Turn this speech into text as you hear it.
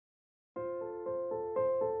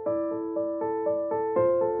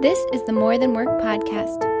This is the More Than Work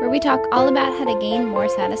podcast, where we talk all about how to gain more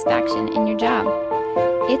satisfaction in your job.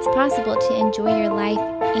 It's possible to enjoy your life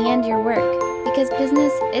and your work because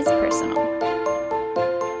business is personal.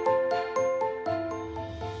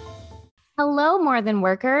 Hello, More Than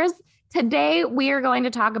Workers. Today, we are going to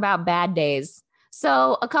talk about bad days.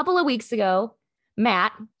 So a couple of weeks ago,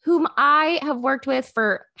 Matt, whom I have worked with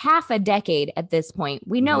for half a decade at this point,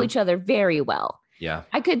 we know each other very well. Yeah.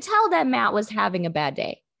 I could tell that Matt was having a bad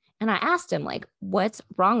day. And I asked him, like, what's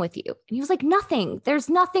wrong with you? And he was like, nothing.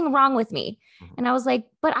 There's nothing wrong with me. And I was like,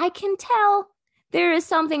 but I can tell there is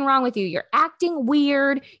something wrong with you. You're acting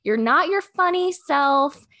weird. You're not your funny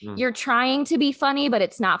self. You're trying to be funny, but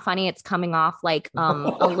it's not funny. It's coming off like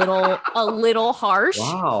a little harsh.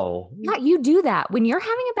 Wow. Yeah, you do that. When you're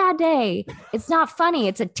having a bad day, it's not funny.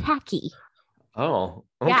 It's a tacky. Oh,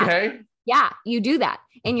 okay. Yeah, you do that.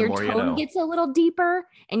 And your more you tone know. gets a little deeper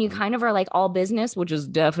and you kind of are like all business, which is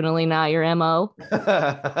definitely not your MO. So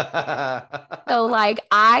like,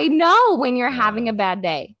 I know when you're having a bad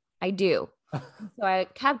day. I do. So I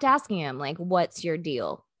kept asking him, like, what's your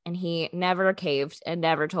deal? And he never caved and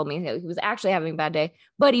never told me he was actually having a bad day,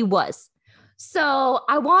 but he was. So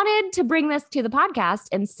I wanted to bring this to the podcast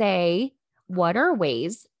and say, what are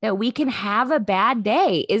ways that we can have a bad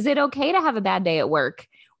day? Is it okay to have a bad day at work?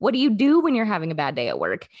 What do you do when you're having a bad day at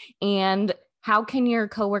work? And how can your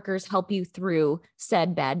coworkers help you through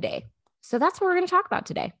said bad day? So that's what we're going to talk about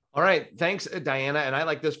today. All right. Thanks, Diana. And I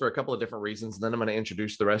like this for a couple of different reasons. And then I'm going to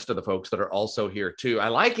introduce the rest of the folks that are also here too. I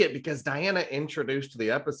like it because Diana introduced the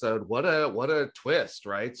episode. What a twist,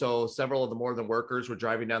 right? So several of the More Than Workers were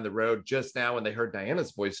driving down the road just now when they heard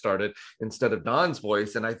Diana's voice started instead of Don's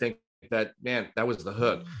voice. And I think that, man, that was the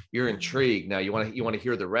hook. You're intrigued. Now you want to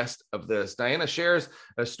hear the rest of this. Diana shares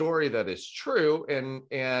a story that is true.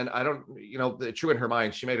 And I don't, true in her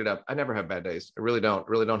mind, she made it up. I never have bad days. I really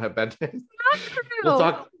don't have bad days.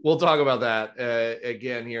 We'll talk about that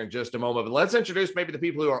again here in just a moment. But let's introduce maybe the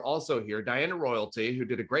people who are also here. Diana Royalty, who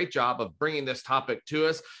did a great job of bringing this topic to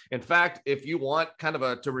us. In fact, if you want kind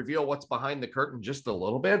of to reveal what's behind the curtain just a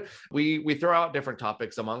little bit, we throw out different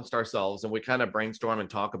topics amongst ourselves and we kind of brainstorm and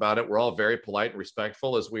talk about it. We're all very polite and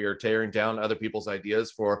respectful as we are tearing down other people's ideas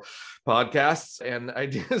for podcasts and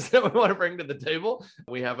ideas that we want to bring to the table.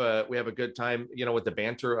 We have a good time, with the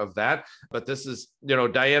banter of that. But this is,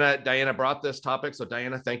 Diana brought this topic. So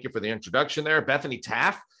Diana, thank you for the introduction there. Bethany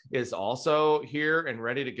Taff is also here and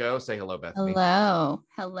ready to go. Say hello, Bethany. Hello.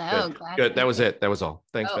 Good. That was it. That was all.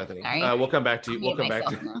 Thanks, Bethany. We'll come back to you.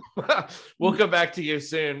 We'll come back to you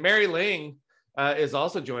soon. Mary Ling is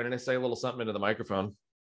also joining us. Say a little something into the microphone.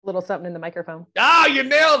 Little something in the microphone. Ah, you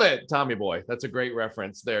nailed it. Tommy Boy. That's a great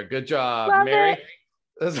reference there. Good job, Love Mary.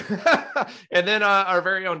 And then our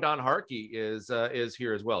very own Don Harkey is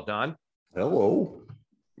here as well. Don. Hello.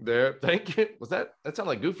 There. Thank you. That sounded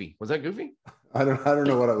like Goofy. Was that Goofy? I don't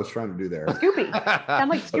know what I was trying to do there. Scooby. Sound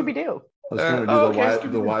like Scooby-Doo. I was trying to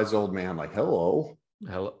do the wise old man, like hello.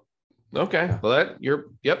 Hello. Okay. Well,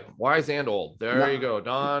 wise and old. There you go.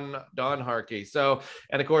 Don Harkey. So,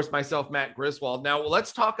 and of course, myself, Matt Griswold. Now,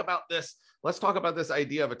 let's talk about this. Let's talk about this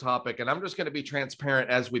idea of a topic. And I'm just going to be transparent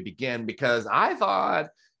as we begin, because I thought,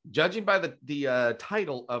 judging by the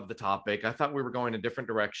title of the topic, I thought we were going a different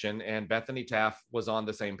direction, and Bethany Taff was on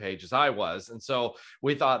the same page as I was. And so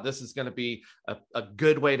we thought this is going to be a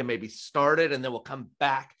good way to maybe start it, and then we'll come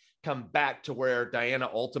back to where Diana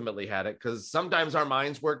ultimately had it, because sometimes our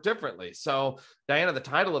minds work differently. So Diana, the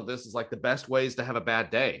title of this is like the best ways to have a bad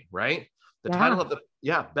day, right? Title of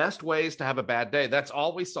best ways to have a bad day. That's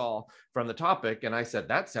all we saw from the topic. And I said,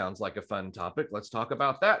 that sounds like a fun topic. Let's talk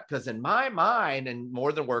about that. Because in my mind, and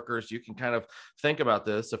More Than Workers, you can kind of think about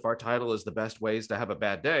this. If our title is the best ways to have a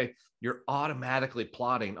bad day, you're automatically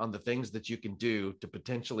plotting on the things that you can do to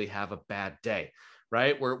potentially have a bad day.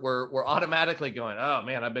 Right? We're automatically going, oh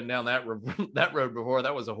man, I've been down that road before.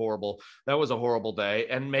 That was a horrible day.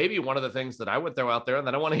 And maybe one of the things that I would throw out there, and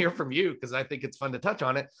then I want to hear from you, because I think it's fun to touch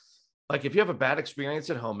on it. Like if you have a bad experience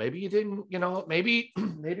at home, maybe you didn't, maybe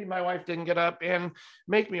my wife didn't get up and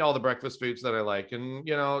make me all the breakfast foods that I like. And,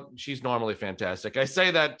 she's normally fantastic. I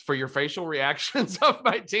say that for your facial reactions of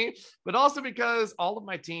my team, but also because all of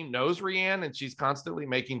my team knows Rianne and she's constantly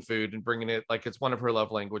making food and bringing it like it's one of her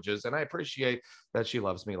love languages. And I appreciate that she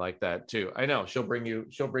loves me like that too. I know she'll bring you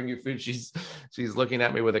food. She's looking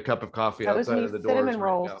at me with a cup of coffee outside of the door. Cinnamon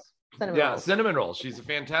rolls. Cinnamon rolls. She's a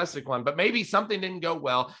fantastic one, but maybe something didn't go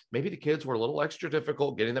well. Maybe the kids were a little extra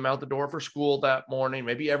difficult getting them out the door for school that morning.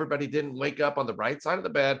 Maybe everybody didn't wake up on the right side of the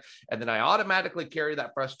bed. And then I automatically carry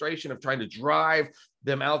that frustration of trying to drive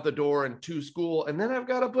them out the door and to school. And then I've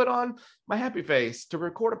got to put on my happy face to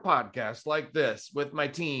record a podcast like this with my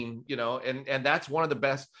team, and that's one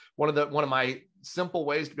of my simple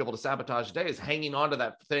ways to be able to sabotage the day is hanging on to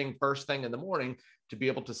that thing first thing in the morning to be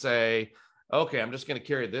able to say, okay, I'm just going to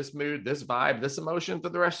carry this mood, this vibe, this emotion for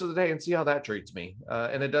the rest of the day and see how that treats me.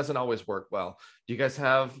 And it doesn't always work well. Do you guys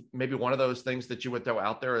have maybe one of those things that you would throw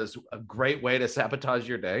out there as a great way to sabotage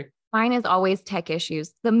your day? Mine is always tech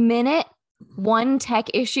issues. The minute one tech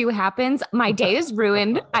issue happens, my day is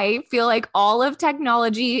ruined. I feel like all of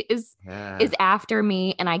technology is after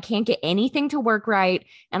me and I can't get anything to work right.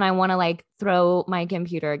 And I want to throw my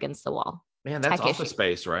computer against the wall. Man, that's Office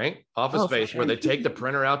Space, right? Office Space, sure. Where they take the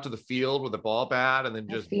printer out to the field with a ball bat and then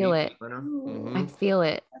just feel it. The printer. Mm-hmm. I feel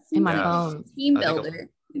it in my bones. Team builder.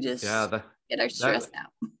 You just get our stress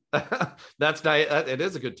out. It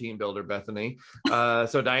is a good team builder, Bethany.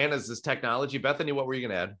 So Diana's this technology. Bethany, what were you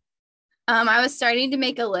going to add? I was starting to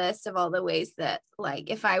make a list of all the ways that,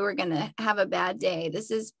 if I were going to have a bad day, this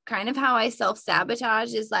is kind of how I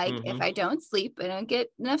self-sabotage is if I don't sleep, I don't get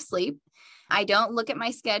enough sleep. I don't look at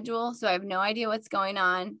my schedule, so I have no idea what's going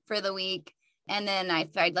on for the week. And then I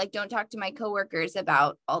don't talk to my coworkers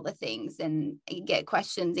about all the things and get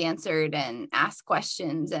questions answered and ask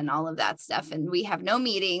questions and all of that stuff. And we have no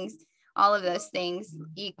meetings. All of those things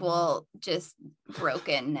equal just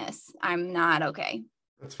brokenness. I'm not okay.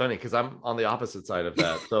 It's funny because I'm on the opposite side of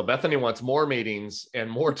that. So Bethany wants more meetings and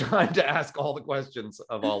more time to ask all the questions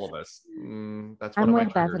of all of us. That's one I'm of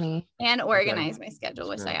with Bethany. And organize my schedule,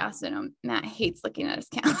 which I also know Matt hates looking at his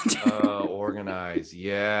calendar. Organize.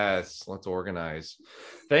 Yes. Let's organize.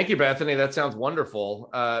 Thank you, Bethany. That sounds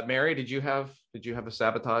wonderful. Mary, did you have a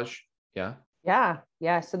sabotage? Yeah.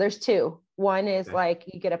 Yeah. So there's two. One is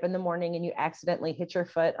you get up in the morning and you accidentally hit your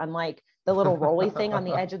foot on the little rolly thing on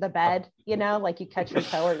the edge of the bed, you catch your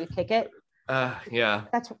toe or you kick it. Yeah.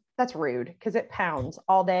 That's rude because it pounds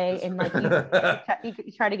all day and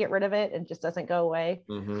you try to get rid of it and it just doesn't go away.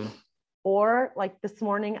 Mm-hmm. Or this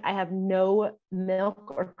morning I have no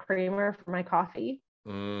milk or creamer for my coffee.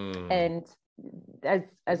 And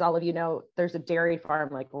as all of you know, there's a dairy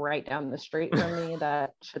farm right down the street from me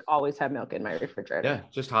that should always have milk in my refrigerator. Yeah,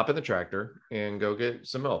 just hop in the tractor and go get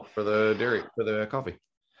some milk for the coffee.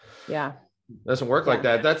 Yeah. Doesn't work like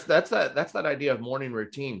that. That's that idea of morning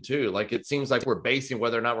routine too. It seems like we're basing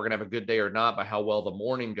whether or not we're gonna have a good day or not by how well the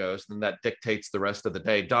morning goes, and that dictates the rest of the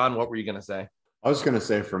day. Don, what were you gonna say? I was going to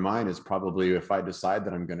say for mine is probably if I decide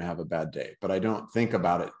that I'm going to have a bad day, but I don't think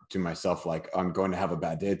about it to myself I'm going to have a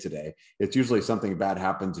bad day today. It's usually something bad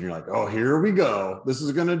happens and you're like, oh, here we go. This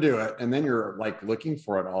is going to do it. And then you're looking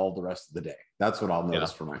for it all the rest of the day. That's what I'll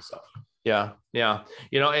notice for myself. Yeah. Yeah.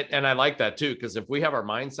 And I like that too, because if we have our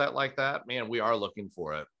mindset like that, man, we are looking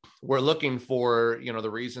for it. We're looking for, the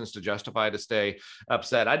reasons to justify to stay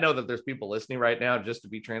upset. I know that there's people listening right now, just to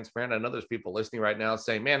be transparent. I know there's people listening right now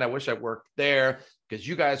saying, man, I wish I worked there because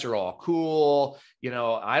you guys are all cool.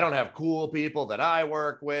 I don't have cool people that I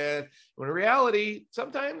work with. When in reality,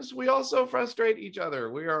 sometimes we also frustrate each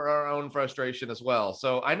other. We are our own frustration as well.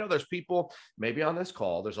 So I know there's people maybe on this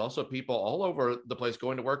call, there's also people all over the place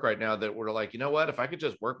going to work right now that were like, you know what, if I could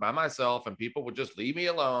just work by myself and people would just leave me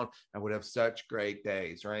alone, I would have such great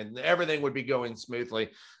days, right? And everything would be going smoothly.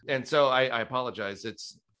 And so I apologize.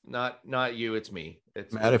 It's not you, it's me.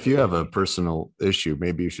 It's Matt, if you have a personal issue,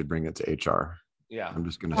 maybe you should bring it to HR. Yeah. I'm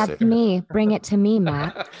just going to say that's me. Bring it to me,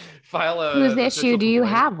 Matt. Whose issue do you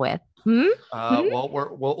have with? Well,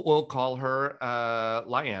 we'll call her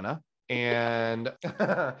Lyanna. And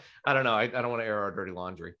I don't know. I don't want to air our dirty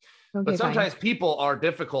laundry. Okay, but sometimes people are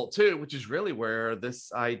difficult too, which is really where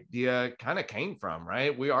this idea kind of came from,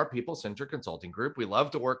 right? We are people-centered consulting group. We love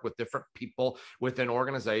to work with different people within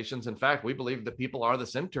organizations. In fact, we believe that people are the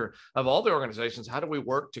center of all the organizations. How do we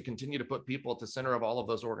work to continue to put people at the center of all of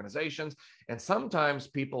those organizations? And sometimes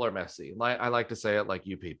people are messy. I like to say it like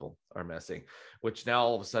you people are messy, which now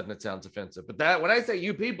all of a sudden it sounds offensive. But that when I say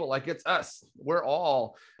you people, it's us. We're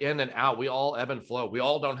all in and out. We all ebb and flow. We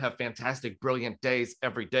all don't have fantastic, brilliant days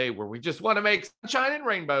every day where we just want to make sunshine and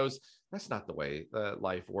rainbows. That's not the way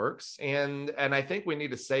life works. And I think we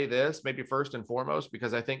need to say this maybe first and foremost,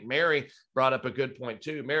 because I think Mary brought up a good point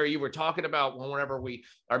too. Mary, you were talking about whenever we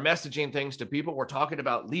are messaging things to people, we're talking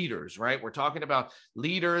about leaders, right? We're talking about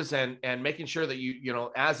leaders and making sure that you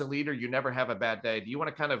as a leader, you never have a bad day. Do you want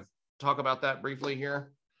to kind of talk about that briefly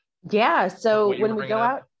here? Yeah. So when we go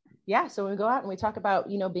out, and we talk about,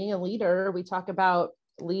 being a leader, we talk about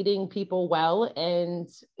leading people well, and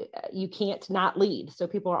you can't not lead. So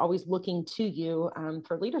people are always looking to you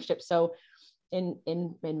for leadership. So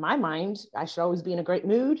in my mind, I should always be in a great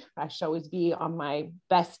mood. I should always be on my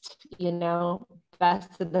best,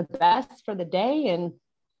 best of the best for the day. And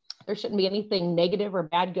there shouldn't be anything negative or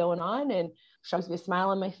bad going on. And should always be a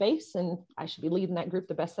smile on my face. And I should be leading that group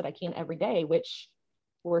the best that I can every day, which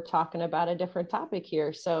we're talking about a different topic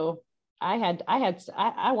here. So I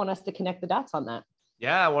want us to connect the dots on that.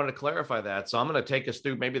 Yeah, I wanted to clarify that. So I'm going to take us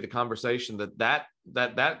through maybe the conversation that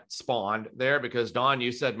spawned there, because Dawn,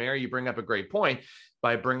 you said, Mary, you bring up a great point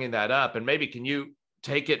by bringing that up. And maybe can you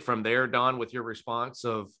take it from there, Dawn, with your response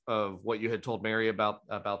of what you had told Mary about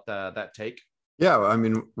that take? Yeah, I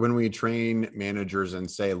mean, when we train managers and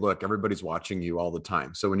say, look, everybody's watching you all the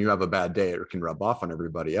time. So when you have a bad day, it can rub off on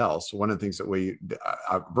everybody else. One of the things that we're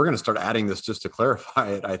going to start adding this just to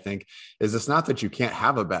clarify it, I think, is it's not that you can't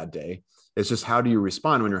have a bad day. It's just, how do you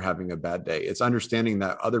respond when you're having a bad day? It's understanding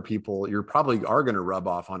that other people, you're probably are going to rub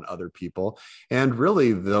off on other people. And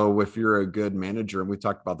really, though, if you're a good manager, and we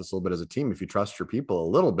talked about this a little bit as a team, if you trust your people a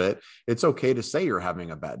little bit, it's okay to say you're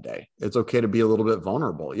having a bad day. It's okay to be a little bit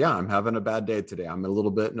vulnerable. Yeah, I'm having a bad day today. I'm a little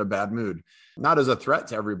bit in a bad mood, not as a threat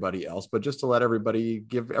to everybody else, but just to let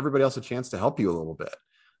give everybody else a chance to help you a little bit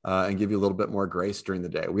and give you a little bit more grace during the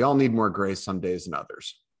day. We all need more grace some days than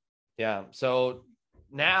others. Yeah. So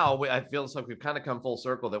now I feel like we've kind of come full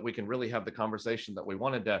circle, that we can really have the conversation that we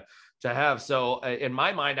wanted to have. So in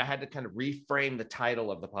my mind, I had to kind of reframe the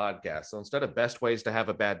title of the podcast. So instead of best ways to have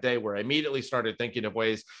a bad day, where I immediately started thinking of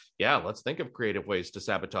ways, let's think of creative ways to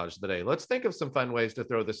sabotage the day. Let's think of some fun ways to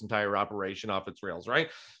throw this entire operation off its rails, right?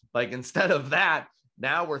 Like, instead of that,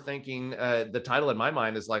 now we're thinking the title in my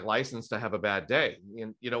mind is like License to Have a Bad Day.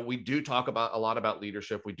 And, we do talk a lot about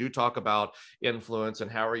leadership. We do talk about influence and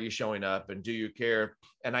how are you showing up and do you care?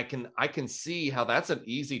 And I can see how that's an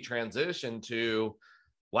easy transition to,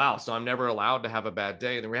 wow, so I'm never allowed to have a bad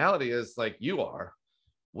day. And the reality is, like, we're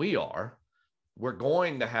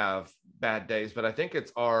going to have bad days, but I think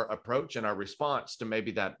it's our approach and our response to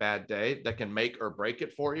maybe that bad day that can make or break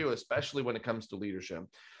it for you, especially when it comes to leadership.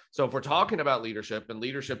 So if we're talking about leadership, and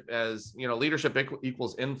leadership as, leadership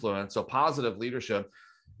equals influence, so positive leadership,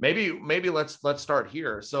 maybe let's start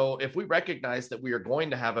here. So if we recognize that we are going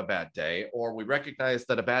to have a bad day, or we recognize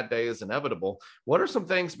that a bad day is inevitable, what are some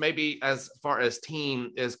things, maybe as far as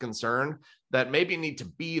team is concerned, that maybe need to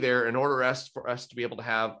be there in order for us to be able to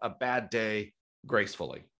have a bad day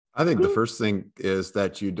gracefully? I think the first thing is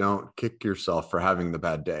that you don't kick yourself for having the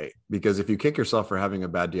bad day, because if you kick yourself for having a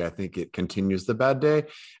bad day, I think it continues the bad day.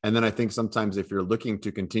 And then I think sometimes if you're looking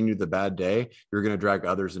to continue the bad day, you're going to drag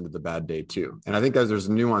others into the bad day too. And I think there's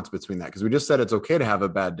a nuance between that, because we just said it's okay to have a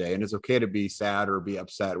bad day and it's okay to be sad or be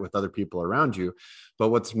upset with other people around you. But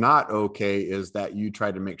what's not okay is that you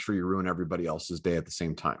try to make sure you ruin everybody else's day at the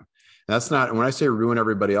same time. That's not, when I say ruin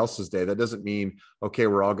everybody else's day, that doesn't mean, okay,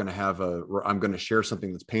 we're all going to I'm going to share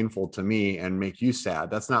something that's painful to me and make you sad.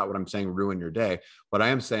 That's not what I'm saying, ruin your day. What I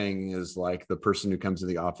am saying is, like, the person who comes to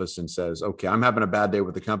the office and says, okay, I'm having a bad day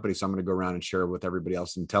with the company, so I'm going to go around and share it with everybody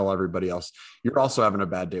else and tell everybody else, you're also having a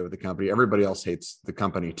bad day with the company. Everybody else hates the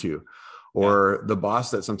company too. Or the boss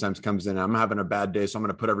that sometimes comes in, I'm having a bad day, so I'm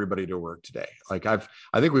going to put everybody to work today. Like, I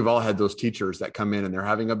think we've all had those teachers that come in and they're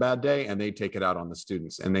having a bad day and they take it out on the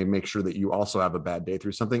students, and they make sure that you also have a bad day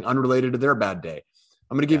through something unrelated to their bad day.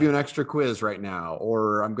 I'm going to give you an extra quiz right now,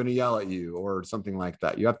 or I'm going to yell at you, or something like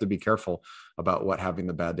that. You have to be careful about what having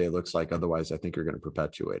the bad day looks like. Otherwise, I think you're going to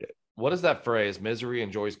perpetuate it. What is that phrase? Misery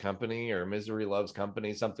enjoys company, or misery loves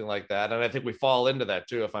company, something like that. And I think we fall into that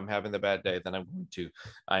too. If I'm having the bad day, then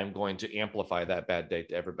I'm going to amplify that bad day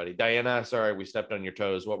to everybody. Diana, sorry, we stepped on your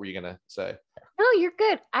toes. What were you going to say? No, you're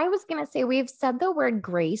good. I was going to say, we've said the word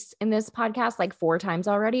grace in this podcast like 4 times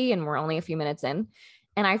already, and we're only a few minutes in.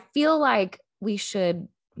 And I feel like we should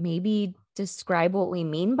maybe describe what we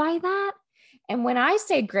mean by that. And when I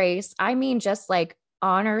say grace, I mean just like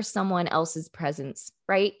honor someone else's presence,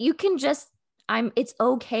 right? You can just, it's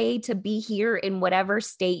okay to be here in whatever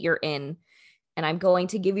state you're in. And I'm going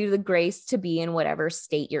to give you the grace to be in whatever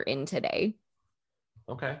state you're in today.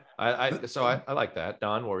 Okay. So I like that.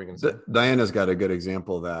 Don, what were you going to say? Diana's got a good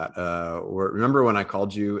example of that. Remember when I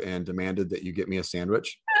called you and demanded that you get me a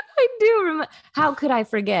sandwich? I do remember. How could I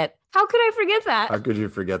forget? How could I forget that? How could you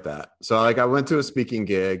forget that? So, like, I went to a speaking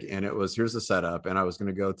gig, and it was, here's the setup, and I was going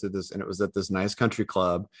to go to this, and it was at this nice country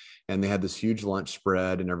club, and they had this huge lunch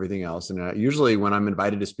spread and everything else. And usually when I'm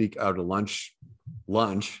invited to speak out a lunch,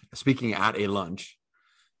 speaking at a lunch,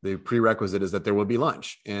 the prerequisite is that there will be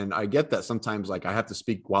lunch. And I get that sometimes, like, I have to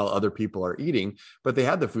speak while other people are eating, but they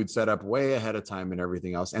had the food set up way ahead of time and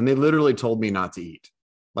everything else. And they literally told me not to eat.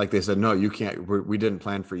 Like they said, no, you can't, we didn't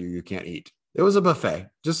plan for you. You can't eat. It was a buffet,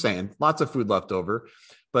 just saying, lots of food left over.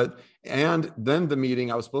 But, and then the meeting,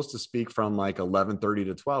 I was supposed to speak from like 11:30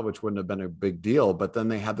 to 12, which wouldn't have been a big deal. But then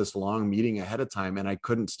they had this long meeting ahead of time and I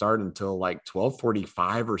couldn't start until like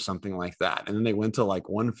 12:45 or something like that. And then they went to like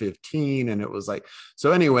 1:15 and it was like,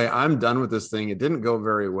 so anyway, I'm done with this thing. It didn't go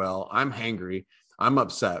very well. I'm hangry. I'm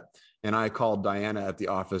upset. And I called Diana at the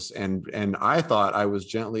office and I thought I was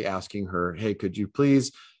gently asking her, hey,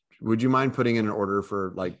 would you mind putting in an order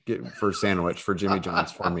for for sandwich for Jimmy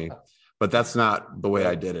John's for me? But that's not the way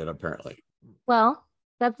I did it, apparently. Well,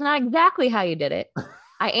 that's not exactly how you did it.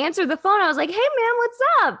 I answered the phone. I was like, hey, man, what's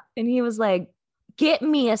up? And he was like, get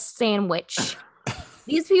me a sandwich.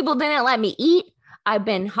 These people didn't let me eat. I've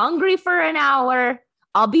been hungry for an hour.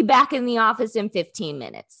 I'll be back in the office in 15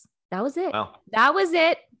 minutes. That was it. Wow. That was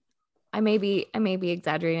it. I may be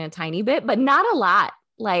exaggerating a tiny bit, but not a lot.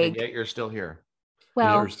 Like, and yet you're still here.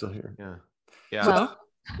 Well, you're still here. Yeah. Yeah. Well,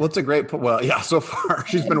 What's a great point? Well, yeah, so far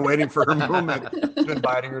she's been waiting for her moment. She's been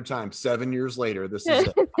biding her time. 7 years later, this is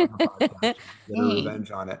it. Get her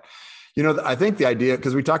revenge on it. You know, I think the idea,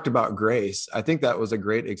 because we talked about grace, I think that was a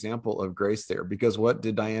great example of grace there, because what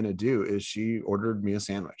did Diana do is she ordered me a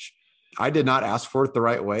sandwich. I did not ask for it the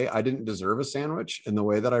right way. I didn't deserve a sandwich in the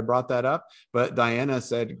way that I brought that up. But Diana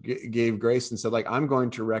gave grace and said, like, I'm going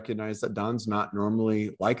to recognize that Don's not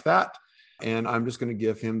normally like that. And I'm just going to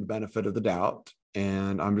give him the benefit of the doubt.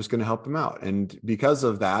 And I'm just going to help him out. And because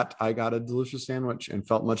of that, I got a delicious sandwich and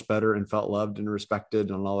felt much better and felt loved and respected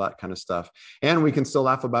and all that kind of stuff. And we can still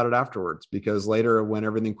laugh about it afterwards, because later when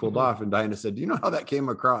everything cooled off and Diana said, do you know how that came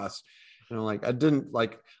across? And I'm like, I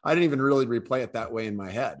didn't even really replay it that way in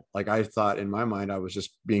my head. Like, I thought in my mind, I was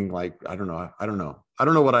just being like, I don't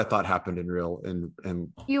know what I thought happened in real.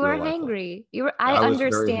 You were hangry. I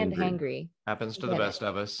understand hangry. Happens to the best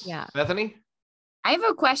of us. Yeah. Bethany? I have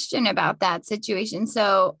a question about that situation.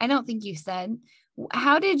 So I don't think you said,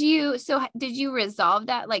 did you resolve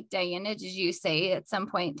that? Like, Diana, did you say at some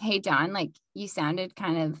point, hey, Don, like, you sounded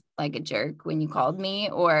kind of like a jerk when you called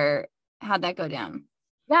me, or how'd that go down?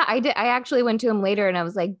 Yeah, I did. I actually went to him later and I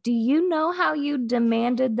was like, do you know how you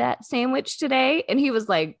demanded that sandwich today? And he was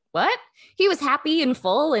like, what? He was happy and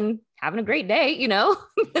full and having a great day, you know?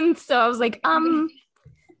 And so I was like,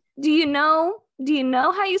 do you know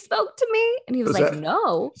how you spoke to me? And he was like,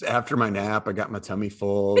 no. After my nap, I got my tummy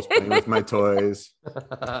full, was playing with my toys.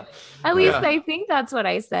 At least I think that's what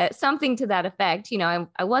I said. Something to that effect. You know,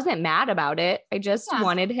 I wasn't mad about it. I just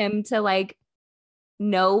wanted him to like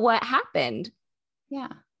know what happened. Yeah,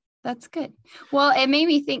 that's good. Well, it made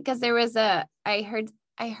me think, because there was I heard,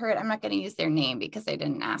 I'm not going to use their name because I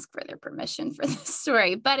didn't ask for their permission for this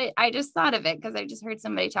story, but I just thought of it because I just heard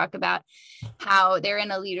somebody talk about how they're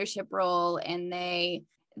in a leadership role and they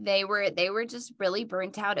were just really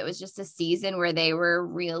burnt out. It was just a season where they were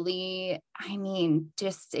really,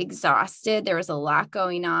 just exhausted. There was a lot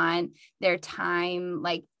going on. Their time,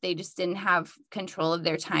 like, they just didn't have control of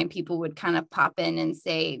their time. People would kind of pop in and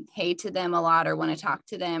say hey to them a lot, or want to talk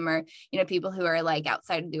to them, or, you know, people who are like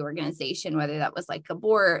outside of the organization, whether that was like a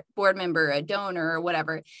board member, a donor, or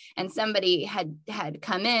whatever. And somebody had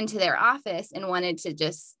come into their office and wanted to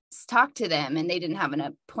just talk to them, and they didn't have an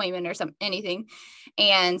appointment or anything.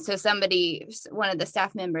 And so one of the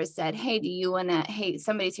staff members said, hey,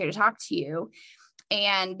 somebody's here to talk to you.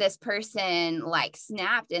 And this person like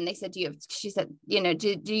snapped, and they said, she said, you know,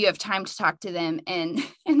 do you have time to talk to them? And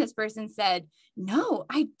this person said, no,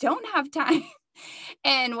 I don't have time.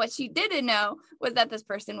 And what she didn't know was that this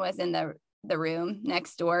person was in the room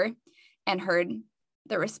next door and heard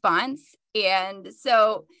the response. And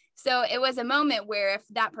so it was a moment where if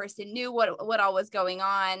that person knew what all was going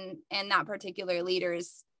on in that particular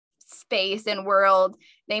leader's space and world,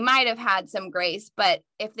 they might have had some grace. But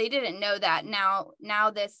if they didn't know that,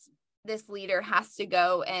 now this leader has to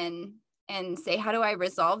go and say, how do I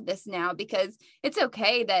resolve this now? Because it's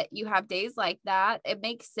okay that you have days like that. It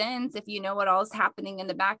makes sense if you know what all is happening in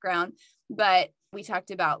the background. But we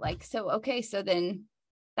talked about like, so then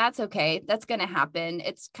that's okay. That's going to happen.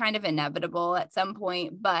 It's kind of inevitable at some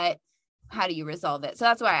point, but how do you resolve it? So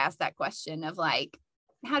that's why I asked that question of like,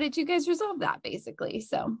 how did you guys resolve that basically?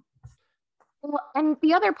 So. Well, and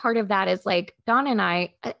the other part of that is like Don and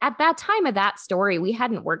I, at that time of that story, we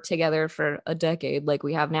hadn't worked together for a decade like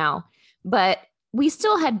we have now, but we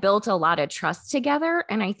still had built a lot of trust together.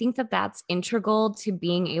 And I think that that's integral to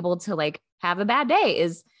being able to like have a bad day.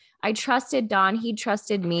 Is I trusted Don. He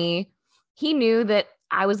trusted me. He knew that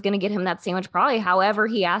I was going to get him that sandwich, probably however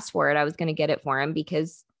he asked for it. I was going to get it for him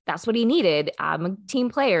because that's what he needed. I'm a team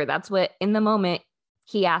player. That's what in the moment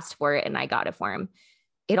he asked for it and I got it for him.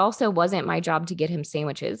 it also wasn't my job to get him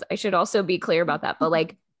sandwiches. I should also be clear about that. But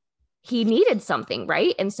like, he needed something,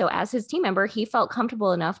 right? And so as his team member, he felt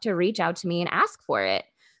comfortable enough to reach out to me and ask for it.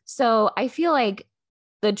 So I feel like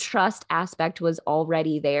the trust aspect was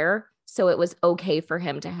already there. So it was okay for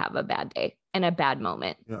him to have a bad day and a bad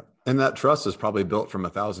moment. Yeah. And that trust is probably built from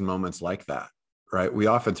 1,000 moments like that, right? We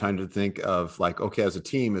often tend to think of like, okay, as a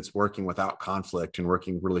team, it's working without conflict and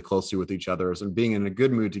working really closely with each other and being in a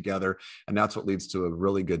good mood together. And that's what leads to a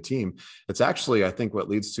really good team. It's actually, I think what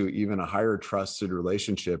leads to even a higher trusted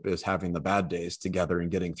relationship is having the bad days together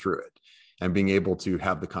and getting through it and being able to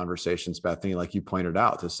have the conversations, Bethany, like you pointed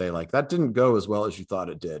out, to say like, that didn't go as well as you thought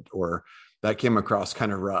it did, or that came across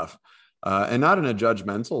kind of rough. And not in a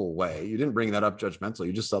judgmental way. You didn't bring that up judgmental.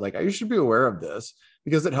 You just said like, you should be aware of this,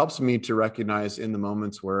 because it helps me to recognize in the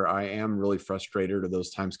moments where I am really frustrated or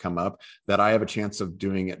those times come up that I have a chance of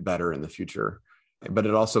doing it better in the future. But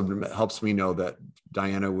it also helps me know that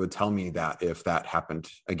Diana would tell me that if that happened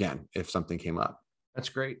again, if something came up. That's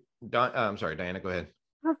great. I'm sorry, Diana, go ahead.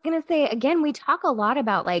 I was going to say, again, we talk a lot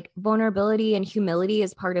about like vulnerability and humility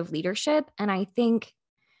as part of leadership. And I think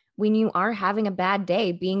when you are having a bad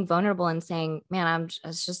day, being vulnerable and saying, man,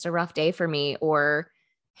 it's just a rough day for me. Or,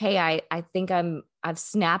 hey, I think I've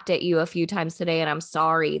snapped at you a few times today and I'm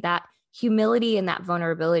sorry. That humility and that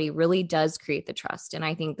vulnerability really does create the trust. And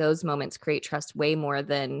I think those moments create trust way more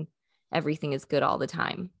than everything is good all the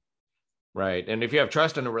time. Right. And if you have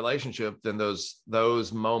trust in a relationship, then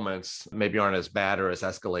those moments maybe aren't as bad or as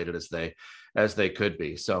escalated as they could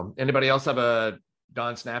be. So anybody else have a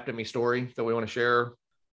Don snapped at me story that we want to share?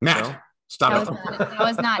 Matt, No? stop That it. that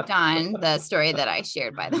was not Don, the story that I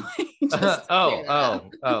shared, by the way. Just to clear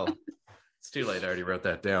that up. It's too late. I already wrote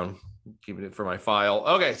that down. Keeping it for my file.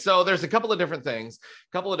 Okay. So there's a couple of different things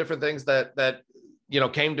that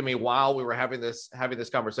came to me while we were having this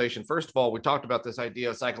conversation. First of all, we talked about this idea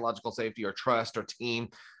of psychological safety or trust or team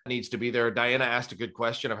needs to be there. Diana asked a good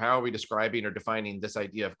question of how are we describing or defining this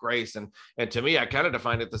idea of grace? And to me, I kind of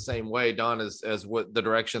defined it the same way, Don, as what the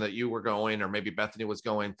direction that you were going, or maybe Bethany was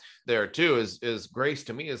going there too, is grace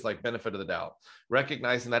to me is like benefit of the doubt,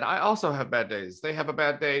 recognizing that I also have bad days. They have a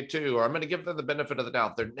bad day too, or I'm going to give them the benefit of the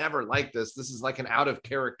doubt. They're never like this. This is like an out of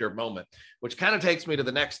character moment, which kind of takes me to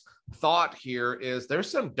the next thought here is there's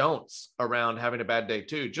some don'ts around having a bad day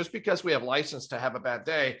too. Just because we have license to have a bad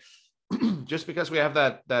day, just because we have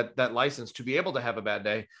that license to be able to have a bad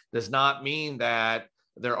day does not mean that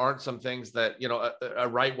there aren't some things that, a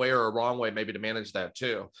right way or a wrong way maybe to manage that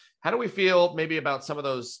too. How do we feel maybe about some of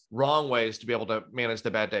those wrong ways to be able to manage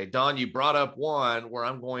the bad day? Don, you brought up one where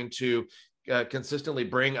I'm going to consistently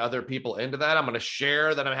bring other people into that. I'm going to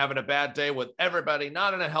share that I'm having a bad day with everybody,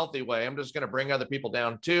 not in a healthy way. I'm just going to bring other people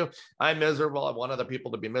down too. I'm miserable. I want other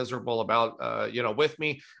people to be miserable about, with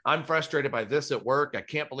me. I'm frustrated by this at work. I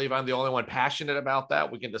can't believe I'm the only one passionate about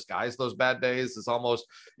that. We can disguise those bad days as almost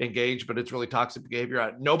engaged, but it's really toxic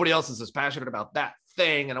behavior. Nobody else is as passionate about that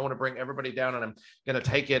thing. And I want to bring everybody down, and I'm going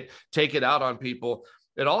to take it out on people.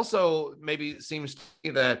 It also maybe seems to me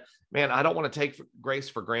that, man, I don't want to take grace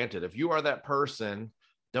for granted. If you are that person,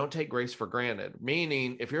 don't take grace for granted.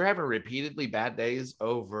 Meaning, if you're having repeatedly bad days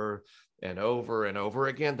over and over and over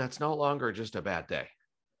again, that's no longer just a bad day.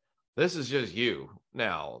 This is just you.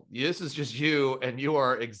 Now, this is just you, and you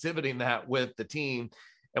are exhibiting that with the team.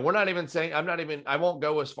 And we're not even saying, I won't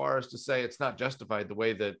go as far as to say it's not justified the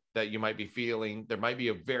way that you might be feeling. There might be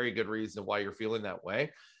a very good reason why you're feeling that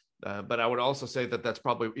way. But I would also say that that's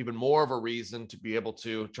probably even more of a reason to be able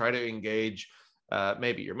to try to engage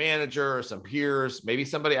maybe your manager or some peers, maybe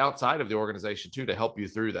somebody outside of the organization too, to help you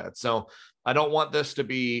through that. So I don't want this to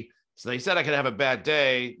be, so they said I could have a bad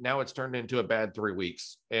day. Now it's turned into a bad 3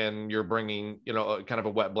 weeks, and you're bringing, kind of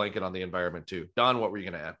a wet blanket on the environment too. Don, what were you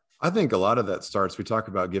going to add? I think a lot of that starts, we talk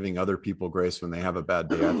about giving other people grace when they have a bad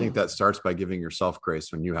day. I think that starts by giving yourself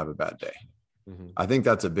grace when you have a bad day. Mm-hmm. I think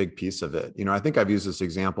that's a big piece of it. I think I've used this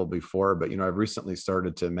example before, but, I've recently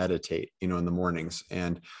started to meditate, in the mornings.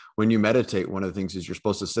 And when you meditate, one of the things is you're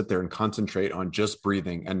supposed to sit there and concentrate on just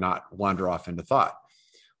breathing and not wander off into thought.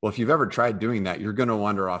 Well, if you've ever tried doing that, you're going to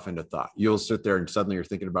wander off into thought. You'll sit there and suddenly you're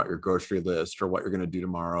thinking about your grocery list or what you're going to do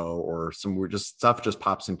tomorrow, or some weird stuff just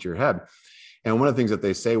pops into your head. And one of the things that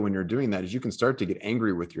they say when you're doing that is you can start to get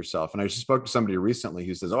angry with yourself. And I just spoke to somebody recently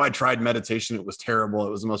who says, I tried meditation. It was terrible.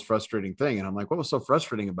 It was the most frustrating thing. And I'm like, what was so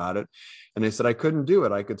frustrating about it? And they said, I couldn't do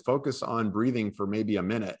it. I could focus on breathing for maybe a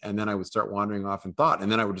minute, and then I would start wandering off in thought.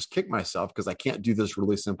 And then I would just kick myself because I can't do this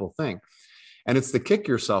really simple thing. And it's the kick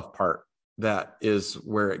yourself part that is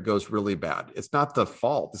where it goes really bad. It's not the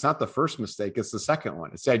fault. It's not the first mistake. It's the second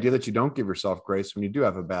one. It's the idea that you don't give yourself grace when you do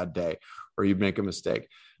have a bad day or you make a mistake.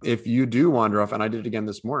 If you do wander off, and I did it again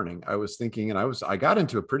this morning, I was thinking, and I got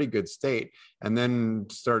into a pretty good state and then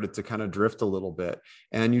started to kind of drift a little bit.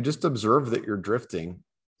 And you just observe that you're drifting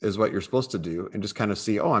is what you're supposed to do, and just kind of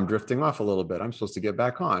see, oh, I'm drifting off a little bit. I'm supposed to get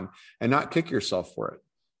back on, and not kick yourself for it.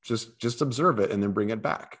 Just observe it and then bring it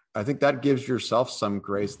back. I think that gives yourself some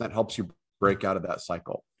grace, and that helps you break out of that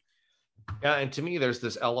cycle. Yeah. And to me, there's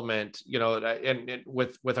this element, and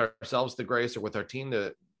with ourselves, the grace, or with our team,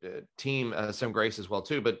 the team, some grace as well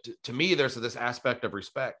too. But to me, there's this aspect of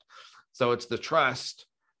respect. So it's the trust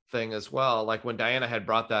thing as well. Like when Diana had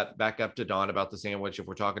brought that back up to Dawn about the sandwich, if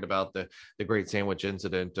we're talking about the great sandwich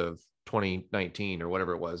incident of 2019 or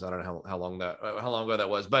whatever it was, I don't know how long ago that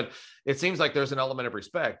was, but it seems like there's an element of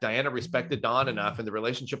respect. Diana respected Dawn enough, and the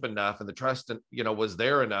relationship enough, and the trust, was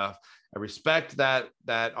there enough. I respect that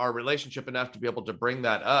our relationship enough to be able to bring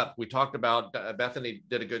that up. We talked about, Bethany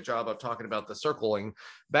did a good job of talking about the circling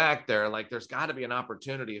back there. Like there's got to be an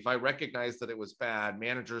opportunity. If I recognize that it was bad,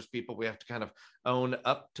 managers, people, we have to kind of own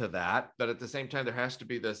up to that. But at the same time, there has to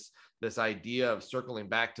be this idea of circling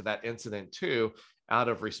back to that incident too, out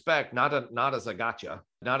of respect, not as a gotcha,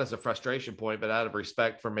 not as a frustration point, but out of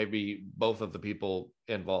respect for maybe both of the people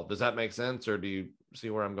involved. Does that make sense? Or do you see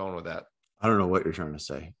where I'm going with that? I don't know what you're trying to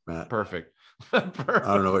say, Matt. Perfect. Perfect.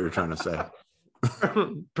 I don't know what you're trying to say.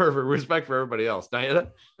 Perfect. Respect for everybody else. Diana?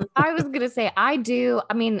 I was going to say, I do.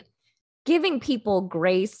 I mean, giving people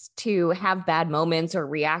grace to have bad moments or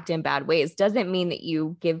react in bad ways doesn't mean that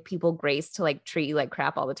you give people grace to like treat you like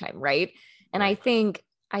crap all the time. Right. And I think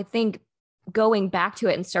going back to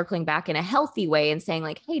it and circling back in a healthy way and saying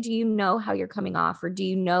like, hey, do you know how you're coming off? Or do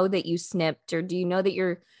you know that you snipped? Or do you know that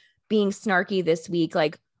you're being snarky this week?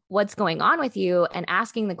 Like, what's going on with you? And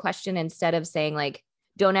asking the question instead of saying like,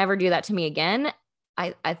 don't ever do that to me again.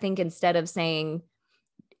 I think instead of saying,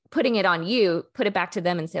 putting it on you, put it back to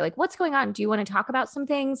them and say like, what's going on? Do you want to talk about some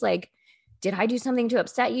things? Like, did I do something to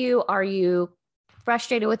upset you? Are you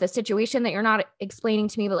frustrated with a situation that you're not explaining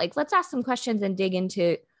to me? But like, let's ask some questions and dig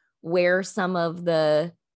into where some of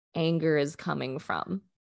the anger is coming from.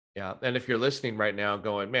 Yeah. And if you're listening right now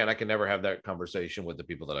going, man, I can never have that conversation with the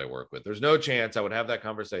people that I work with. There's no chance I would have that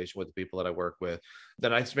conversation with the people that I work with.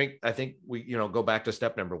 Then I think we, go back to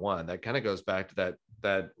step number one. That kind of goes back to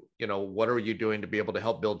that, what are you doing to be able to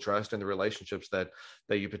help build trust in the relationships that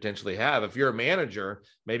you potentially have? If you're a manager,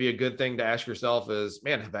 maybe a good thing to ask yourself is,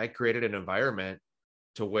 man, have I created an environment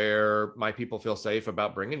to where my people feel safe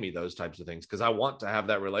about bringing me those types of things? Because I want to have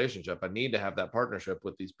that relationship. I need to have that partnership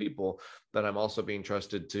with these people that I'm also being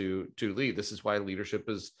trusted to lead. This is why leadership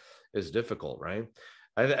is difficult, right?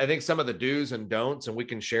 I think some of the do's and don'ts, and we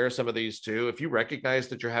can share some of these too. If you recognize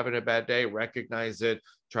that you're having a bad day, recognize it.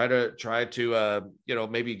 Try to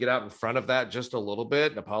maybe get out in front of that just a little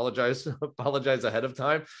bit and apologize ahead of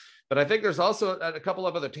time. But I think there's also a couple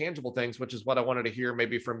of other tangible things, which is what I wanted to hear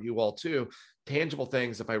maybe from you all too. Tangible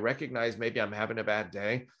things. If I recognize maybe I'm having a bad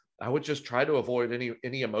day, I would just try to avoid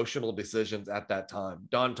any emotional decisions at that time.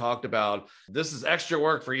 Dawn talked about, this is extra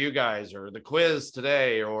work for you guys, or the quiz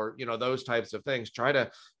today, or those types of things. Try to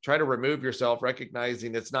remove yourself,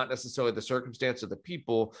 recognizing it's not necessarily the circumstance of the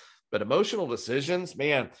people, but emotional decisions,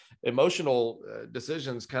 man,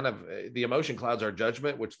 decisions kind of, the emotion clouds our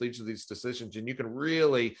judgment, which leads to these decisions. And you can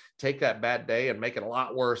really take that bad day and make it a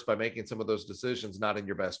lot worse by making some of those decisions not in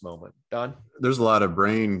your best moment. Don? There's a lot of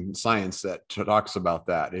brain science that talks about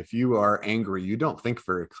that. If you are angry, you don't think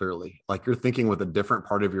very clearly. Like you're thinking with a different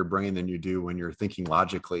part of your brain than you do when you're thinking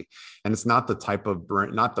logically. And it's not the type of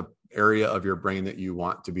brain, not the area of your brain that you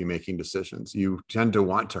want to be making decisions. You tend to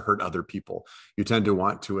want to hurt other people. You tend to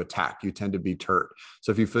want to attack. You tend to be hurt.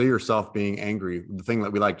 So if you feel yourself being angry, the thing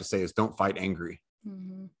that we like to say is don't fight angry.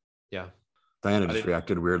 Mm-hmm. Yeah. Diana just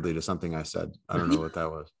reacted weirdly to something I said. I don't know what that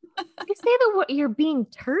was. You say the word, you're being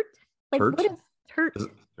turt? Like Turt? what is turt?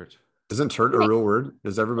 Isn't turt a real word?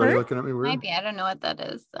 Is everybody looking at me weird? Maybe. I don't know what that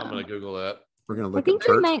is. I'm going to Google that. We're going to I look think at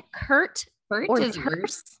you turt. meant Kurt Bert or is turt.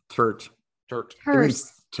 worse. Turt. Turt. It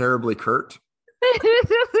means terribly curt.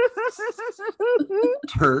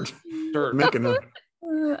 Turt. Turt. Making a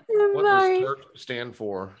What does TERT stand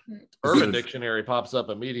for? Urban Dictionary pops up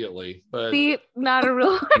immediately, but See, not a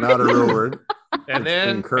real word. And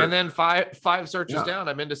then five searches down,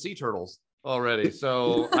 I'm into sea turtles already.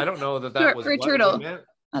 So I don't know that was For what turtle. we meant.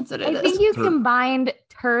 That's what it I is. think you combined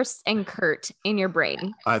terse and curt in your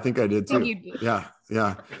brain. I think I did too. You do. Yeah.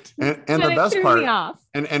 And the best threw part, me off.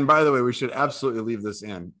 and by the way, we should absolutely leave this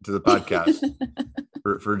in to the podcast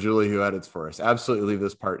for Julie who edits for us. Absolutely leave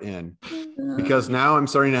this part in because now I'm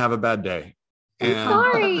starting to have a bad day. And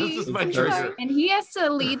Sorry. This is my I'm trigger. sorry. And he has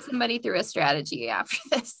to lead somebody through a strategy after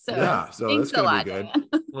this. So So thanks that's a gonna lot, be good.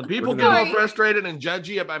 Diane. When people We're get gonna- all frustrated and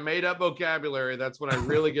judgy at my made up vocabulary, that's when I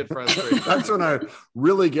really get frustrated. That's when I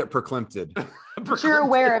really get proclimpted. But you're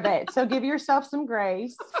aware of it. So give yourself some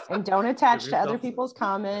grace and don't attach Give to other yourself- people's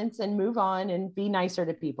comments and move on and be nicer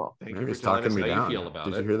to people. Thank you Mary's for telling talking us me how down. you feel about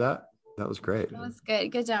Did it. you hear that? That was great. That was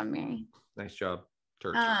good. Good job, Mary. Nice job,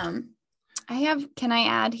 Turk. Can I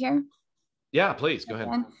add here? Yeah, please go ahead.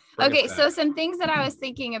 Again? Bring us Okay, so back. some things that I was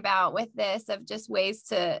thinking about with this of just ways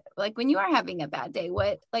to, like, when you are having a bad day,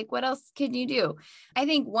 what else can you do? I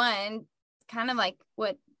think one, kind of like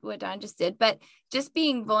what Don just did, but just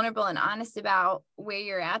being vulnerable and honest about where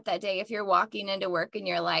you're at that day. If you're walking into work and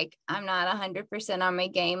you're like, I'm not 100% on my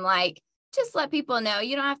game, like, just let people know.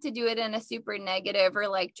 You don't have to do it in a super negative or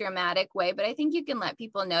like dramatic way, but I think you can let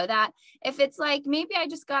people know that. If it's like, maybe I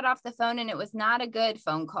just got off the phone and it was not a good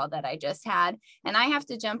phone call that I just had, and I have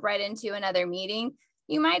to jump right into another meeting,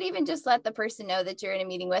 you might even just let the person know that you're in a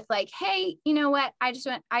meeting with, like, hey, you know what? I just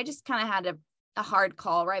kind of had a hard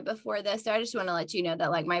call right before this. So I just want to let you know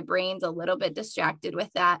that, like, my brain's a little bit distracted with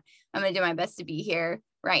that. I'm going to do my best to be here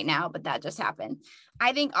right now, but that just happened.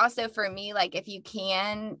 I think also for me, like, if you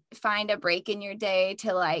can find a break in your day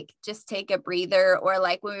to like just take a breather, or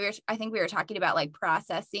like I think we were talking about like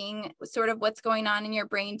processing sort of what's going on in your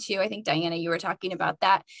brain too. I think Diana, you were talking about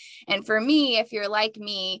that. And for me, if you're like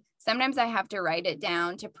me, sometimes I have to write it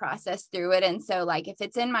down to process through it. And so like, if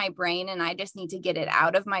it's in my brain and I just need to get it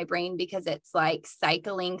out of my brain because it's like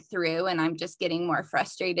cycling through and I'm just getting more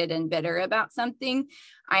frustrated and bitter about something,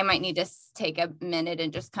 I might need to take a minute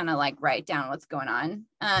and just kind of like write down what's going on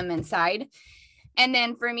inside. And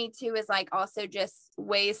then for me too, is like also just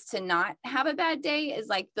ways to not have a bad day is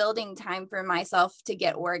like building time for myself to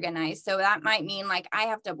get organized. So that might mean like I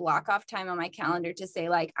have to block off time on my calendar to say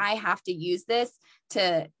like, I have to use this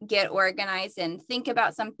to get organized and think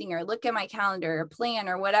about something or look at my calendar or plan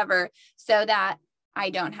or whatever, so that I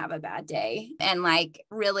don't have a bad day, and like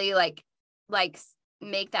really like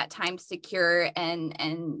make that time secure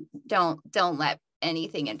and don't let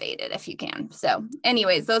anything invade it if you can. So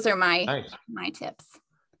anyways, those are my tips.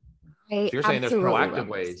 So you're saying there's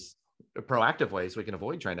proactive ways we can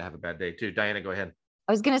avoid trying to have a bad day too. Diana, go ahead.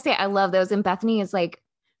 I was going to say, I love those. And Bethany is like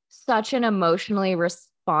such an emotionally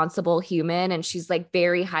responsible human. And she's like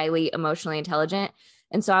very highly emotionally intelligent.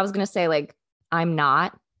 And so I was going to say, like, I'm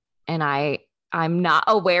not, and I'm not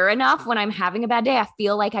aware enough when I'm having a bad day. I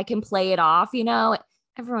feel like I can play it off, you know.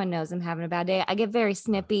 Everyone knows I'm having a bad day. I get very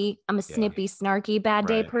snippy. I'm a snippy, snarky bad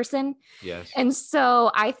day person. Yes. And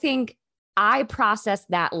so I think I process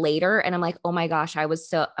that later and I'm like, oh my gosh, I was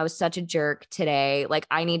such a jerk today. Like,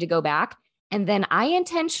 I need to go back. And then I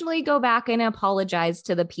intentionally go back and apologize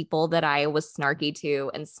to the people that I was snarky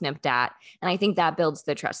to and snipped at. And I think that builds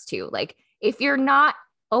the trust too. Like, if you're not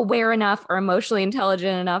aware enough or emotionally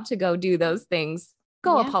intelligent enough to go do those things,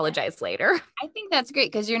 go apologize later. I think that's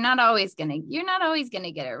great, because you're not always gonna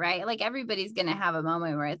get it right. Like, everybody's gonna have a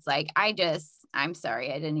moment where it's like, I'm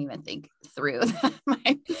sorry, I didn't even think through that.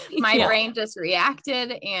 my brain just reacted,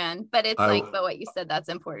 but it's but what you said, that's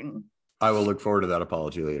important. I will look forward to that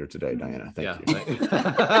apology later today, Diana. Thank you.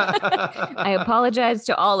 I apologize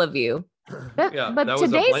to all of you. But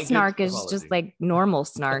today's snark is just like normal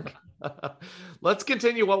snark. Let's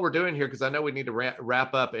continue what we're doing here, because I know we need to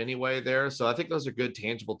wrap up anyway there. So I think those are good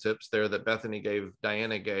tangible tips there that Bethany gave,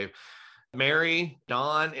 Diana gave. Mary,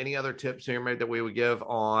 Don, any other tips here that we would give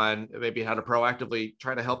on maybe how to proactively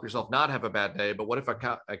try to help yourself not have a bad day? But what if I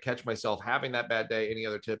catch myself having that bad day? Any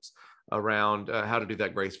other tips around how to do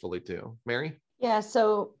that gracefully too? Mary? Yeah.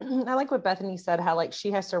 So I like what Bethany said, how like she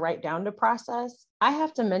has to write down to process. I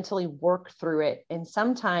have to mentally work through it. And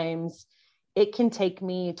sometimes it can take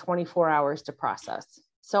me 24 hours to process.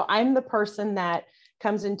 So I'm the person that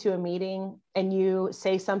comes into a meeting and you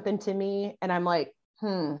say something to me and I'm like,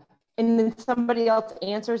 and then somebody else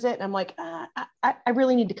answers it. And I'm like, I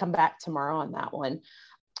really need to come back tomorrow on that one.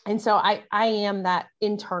 And so I am that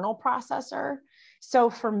internal processor. So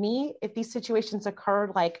for me, if these situations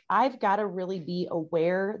occur, like, I've got to really be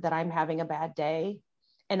aware that I'm having a bad day,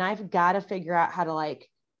 and I've got to figure out how to, like,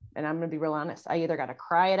 and I'm going to be real honest, I either got to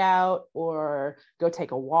cry it out or go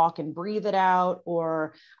take a walk and breathe it out,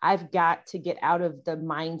 or I've got to get out of the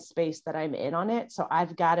mind space that I'm in on it. So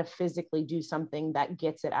I've got to physically do something that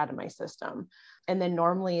gets it out of my system. And then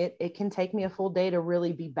normally it can take me a full day to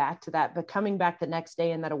really be back to that, but coming back the next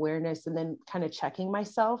day and that awareness, and then kind of checking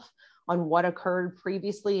myself on what occurred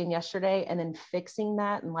previously and yesterday, and then fixing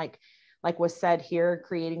that. And like was said here,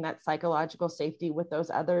 creating that psychological safety with those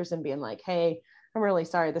others and being like, hey, I'm really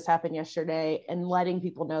sorry this happened yesterday, and letting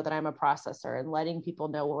people know that I'm a processor and letting people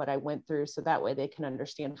know what I went through. So that way they can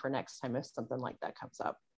understand for next time if something like that comes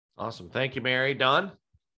up. Awesome. Thank you, Mary. Don?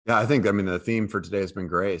 Yeah, I mean, the theme for today has been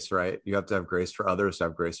grace, right? You have to have grace for others, to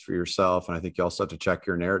have grace for yourself. And I think you also have to check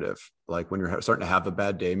your narrative. Like when you're starting to have a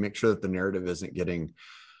bad day, make sure that the narrative isn't getting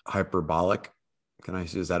hyperbolic. Can I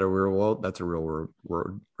say, is that a real word? That's a real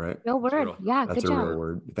word, right? Real word. Yeah. That's good a job. real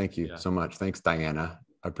word. Thank you so much. Thanks, Diana.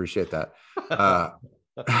 I appreciate that. Did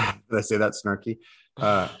I say that snarky?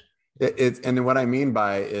 And what I mean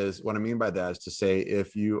by that is to say,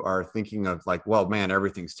 if you are thinking of like, well, man,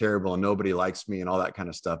 everything's terrible and nobody likes me and all that kind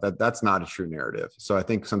of stuff, that's not a true narrative. So I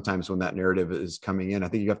think sometimes when that narrative is coming in, I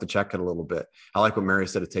think you have to check it a little bit. I like what Mary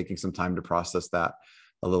said, of taking some time to process that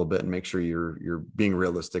a little bit and make sure you're being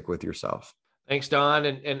realistic with yourself. Thanks, Don.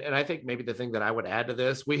 And I think maybe the thing that I would add to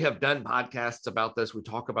this, we have done podcasts about this. We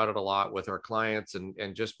talk about it a lot with our clients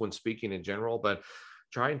and just when speaking in general, but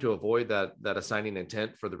trying to avoid that assigning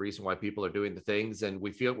intent for the reason why people are doing the things. And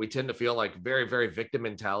we tend to feel like very, very victim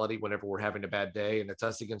mentality whenever we're having a bad day and it's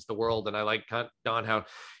us against the world. And I like Don, how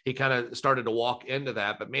he kind of started to walk into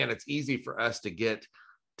that, but man, it's easy for us to get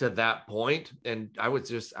to that point. And I would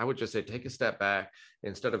just say, take a step back.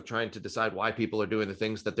 Instead of trying to decide why people are doing the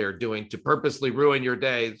things that they're doing to purposely ruin your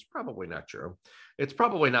day. It's probably not true. It's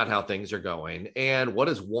probably not how things are going. And what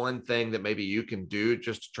is one thing that maybe you can do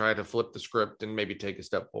just to try to flip the script and maybe take a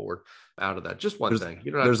step forward out of that? Just one thing.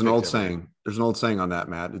 You don't have There's an old saying. There's an old saying on that,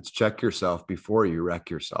 Matt. It's check yourself before you wreck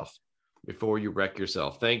yourself. Before you wreck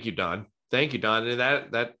yourself. Thank you, Don. Thank you, Don. And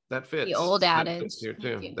that fits. The old adage. Here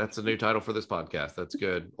too. That's a new title for this podcast. That's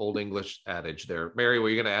good. Old English adage there. Mary, were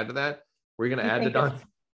you going to add to that? Were you going to add to Don?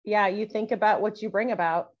 Yeah, you think about what you bring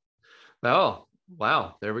about. Oh,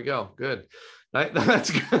 wow. There we go. Good. That's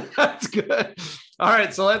good. That's good. All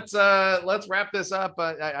right. So let's wrap this up.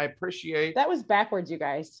 I appreciate. That was backwards, you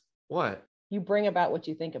guys. What? You bring about what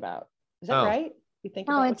you think about. Is that right? You think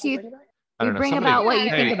about what you bring about? You bring about what you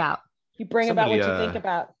think about. You bring about what you think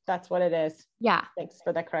about. That's what it is. Yeah. Thanks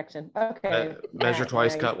for that correction. Okay. Measure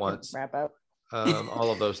twice, cut once. Wrap up.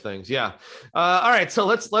 All of those things. Yeah. All right. So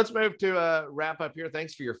let's move to wrap up here.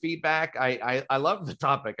 Thanks for your feedback. I love the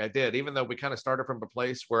topic. I did, even though we kind of started from a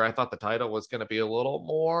place where I thought the title was going to be a little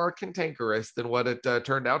more cantankerous than what it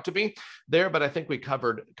turned out to be there. But I think we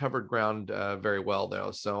covered ground very well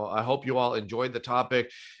though. So I hope you all enjoyed the topic.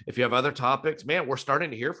 If you have other topics, man, we're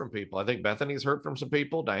starting to hear from people. I think Bethany's heard from some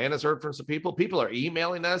people. Diana's heard from some people. People are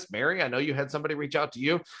emailing us. Mary, I know you had somebody reach out to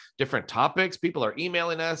you, different topics. People are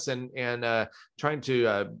emailing us and trying to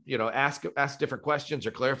ask different questions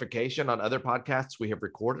or clarification on other podcasts we have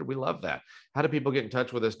recorded. We love that. How do people get in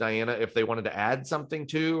touch with us, Diana, if they wanted to add something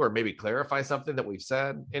to or maybe clarify something that we've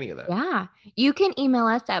said? Any of that? Yeah, you can email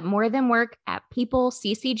us at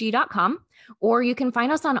morethanwork@peopleccg.com, or you can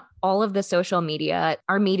find us on all of the social media.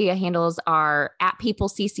 Our media handles are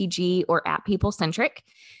 @peopleccg or @peoplecentric.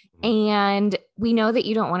 And we know that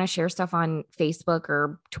you don't want to share stuff on Facebook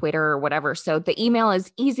or Twitter or whatever. So the email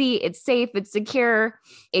is easy, it's safe, it's secure.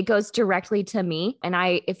 It goes directly to me. And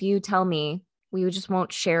if you tell me, we just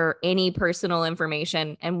won't share any personal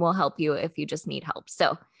information and we'll help you if you just need help.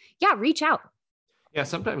 So yeah, reach out. Yeah.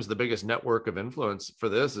 Sometimes the biggest network of influence for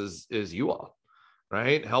this is you all,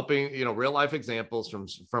 right? Helping, real life examples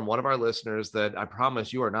from one of our listeners that I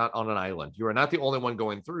promise you are not on an island. You are not the only one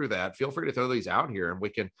going through that. Feel free to throw these out here and we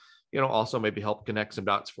can, also maybe help connect some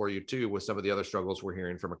dots for you too with some of the other struggles we're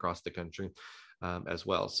hearing from across the country as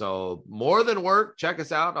well. So More Than Work, check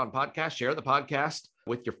us out on podcast, share the podcast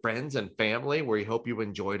with your friends and family. We hope you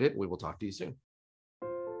enjoyed it. We will talk to you soon.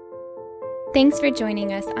 Thanks for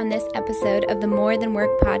joining us on this episode of the More Than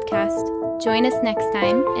Work podcast. Join us next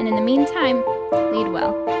time, and in the meantime, lead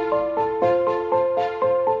well.